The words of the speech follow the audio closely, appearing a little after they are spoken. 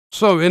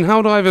So, in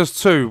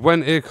Helldivers 2,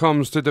 when it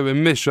comes to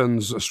doing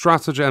missions,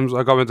 stratagems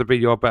are going to be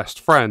your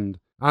best friend.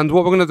 And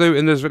what we're going to do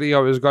in this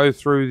video is go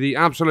through the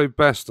absolute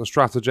best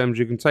stratagems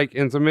you can take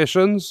into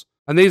missions.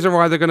 And these are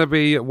either going to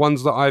be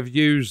ones that I've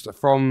used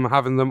from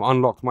having them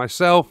unlocked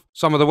myself,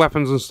 some of the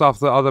weapons and stuff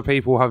that other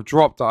people have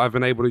dropped that I've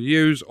been able to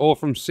use, or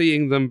from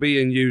seeing them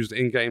being used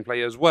in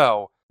gameplay as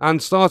well.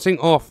 And starting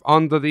off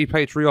under the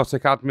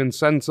Patriotic Admin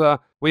Center,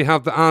 we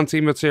have the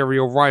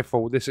anti-material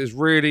rifle. This is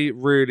really,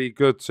 really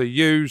good to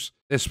use,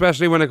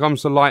 especially when it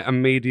comes to light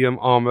and medium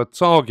armored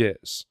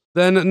targets.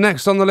 Then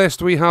next on the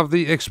list, we have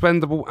the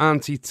expendable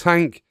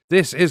anti-tank.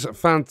 This is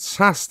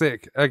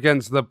fantastic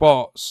against the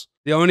bots.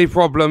 The only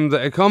problem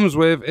that it comes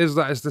with is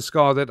that it's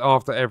discarded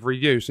after every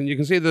use. And you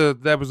can see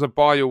there was a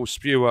bile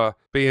spewer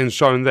being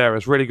shown there.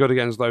 It's really good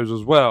against those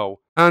as well.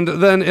 And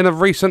then in a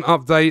recent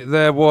update,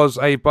 there was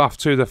a buff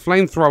to the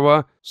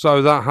flamethrower.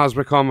 So that has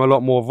become a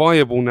lot more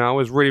viable now.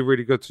 It's really,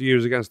 really good to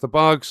use against the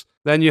bugs.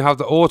 Then you have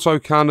the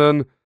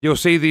autocannon. You'll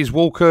see these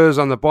walkers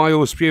and the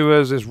bile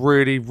spewers is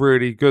really,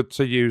 really good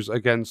to use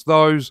against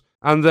those.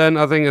 And then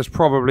I think it's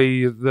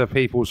probably the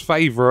people's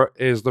favourite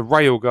is the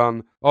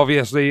railgun.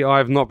 Obviously,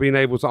 I've not been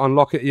able to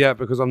unlock it yet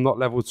because I'm not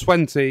level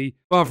 20.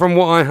 But from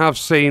what I have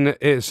seen,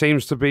 it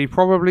seems to be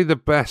probably the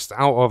best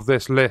out of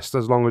this list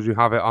as long as you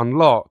have it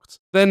unlocked.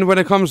 Then when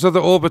it comes to the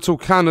orbital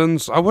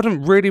cannons, I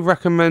wouldn't really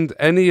recommend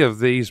any of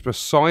these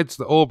besides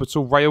the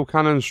orbital rail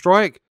cannon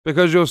strike,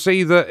 because you'll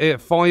see that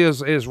it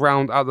fires its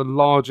round at the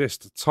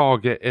largest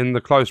target in the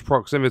close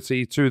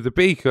proximity to the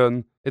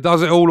beacon. It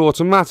does it all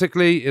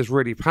automatically, it's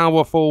really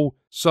powerful,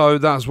 so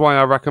that's why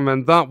I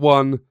recommend that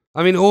one.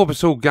 I mean,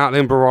 orbital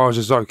Gatling barrage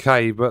is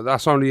okay, but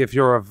that's only if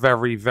you're a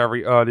very,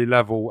 very early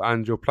level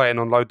and you're playing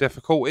on low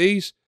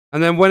difficulties.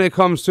 And then when it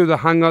comes to the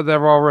hangar,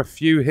 there are a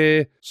few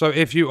here. So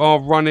if you are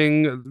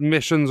running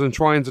missions and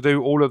trying to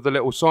do all of the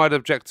little side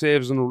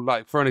objectives and,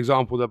 like, for an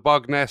example, the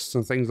bug nests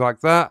and things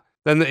like that,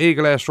 then the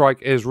Eagle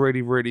Airstrike is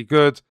really, really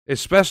good,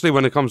 especially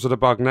when it comes to the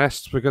bug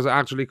nests, because it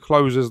actually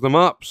closes them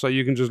up. So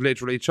you can just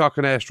literally chuck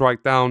an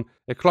airstrike down.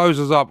 It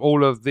closes up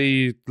all of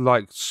the,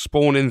 like,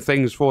 spawning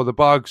things for the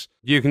bugs.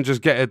 You can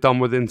just get it done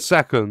within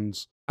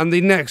seconds. And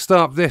the next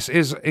up, this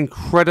is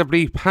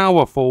incredibly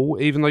powerful,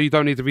 even though you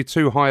don't need to be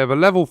too high of a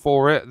level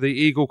for it, the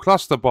Eagle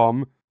Cluster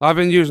Bomb. I've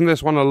been using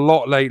this one a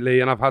lot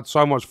lately, and I've had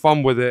so much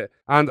fun with it.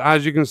 And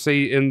as you can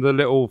see in the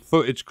little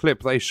footage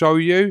clip they show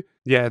you,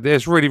 yeah,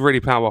 it's really,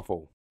 really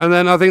powerful. And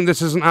then I think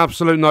this is an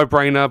absolute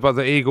no-brainer, but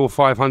the Eagle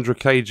 500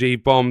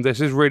 kg bomb, this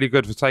is really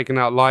good for taking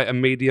out light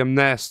and medium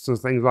nests and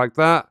things like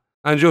that.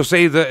 And you'll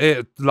see that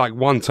it, like,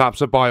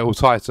 one-taps a Bile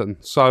Titan.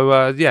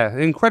 So, yeah,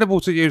 incredible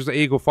to use the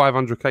Eagle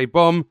 500k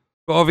bomb.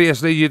 But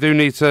obviously, you do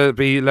need to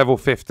be level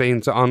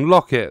 15 to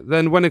unlock it.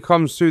 Then when it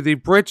comes to the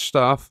bridge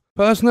stuff,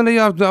 personally,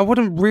 I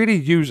wouldn't really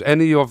use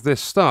any of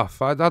this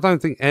stuff. I don't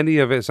think any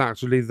of it's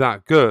actually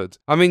that good.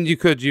 I mean, you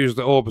could use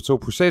the orbital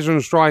precision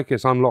strike.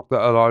 It's unlocked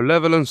at a low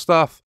level and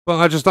stuff. But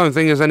I just don't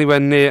think it's anywhere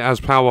near as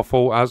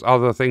powerful as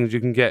other things you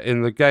can get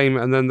in the game.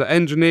 And then the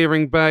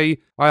engineering bay,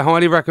 I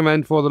highly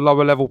recommend for the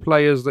lower level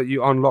players that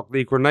you unlock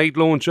the grenade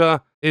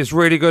launcher. It's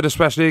really good,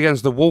 especially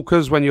against the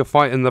walkers when you're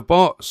fighting the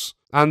bots.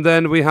 And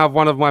then we have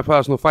one of my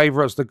personal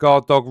favourites, the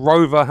Guard Dog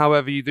Rover.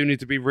 However, you do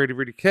need to be really,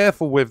 really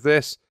careful with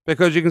this,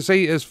 because you can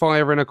see it's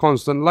firing a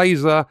constant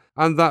laser,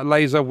 and that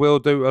laser will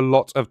do a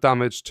lot of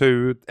damage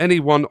to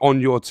anyone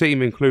on your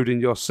team, including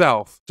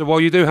yourself. So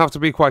while you do have to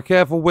be quite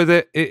careful with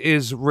it, it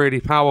is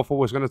really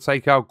powerful. It's going to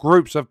take out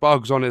groups of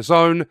bugs on its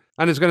own,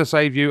 and it's going to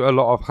save you a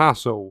lot of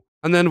hassle.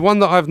 And then one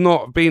that I've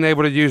not been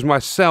able to use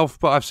myself,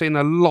 but I've seen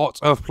a lot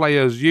of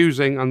players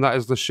using, and that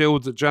is the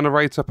Shield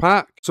Generator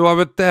Pack. So I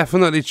would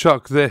definitely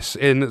chuck this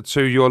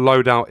into your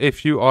loadout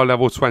if you are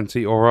level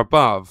 20 or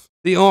above.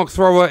 The Arc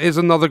Thrower is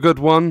another good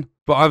one,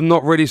 but I've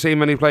not really seen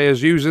many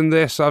players using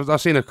this. I've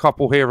seen a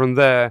couple here and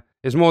there.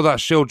 It's more that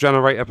Shield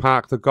Generator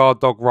Pack, the Guard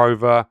Dog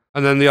Rover,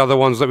 and then the other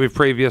ones that we've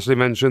previously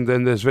mentioned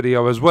in this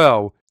video as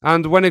well.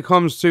 And when it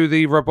comes to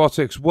the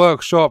Robotics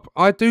Workshop,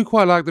 I do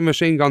quite like the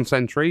Machine Gun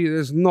Sentry.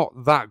 It's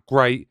not that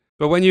great,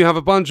 but when you have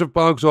a bunch of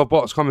bugs or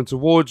bots coming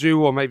towards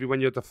you, or maybe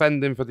when you're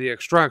defending for the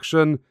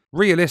extraction,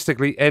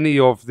 realistically, any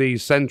of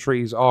these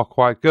sentries are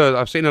quite good.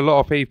 I've seen a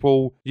lot of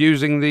people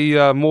using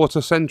the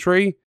Mortar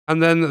Sentry.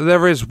 And then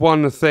there is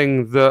one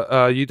thing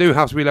that you do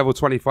have to be level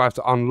 25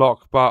 to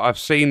unlock, but I've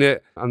seen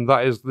it, and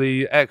that is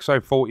the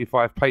Exo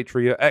 45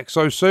 Patriot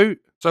Exosuit.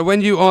 So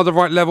when you are the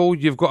right level,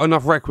 you've got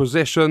enough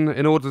requisition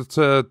in order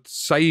to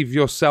save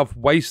yourself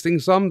wasting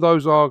some.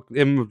 Those are,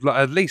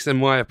 at least in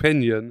my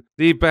opinion,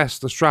 the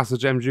best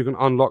stratagems you can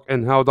unlock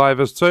in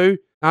Helldivers 2.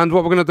 And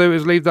what we're going to do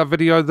is leave that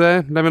video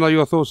there. Let me know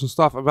your thoughts and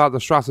stuff about the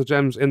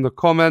stratagems in the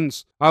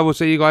comments. I will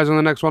see you guys in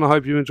the next one. I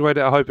hope you enjoyed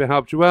it. I hope it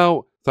helped you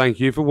out. Thank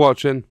you for watching.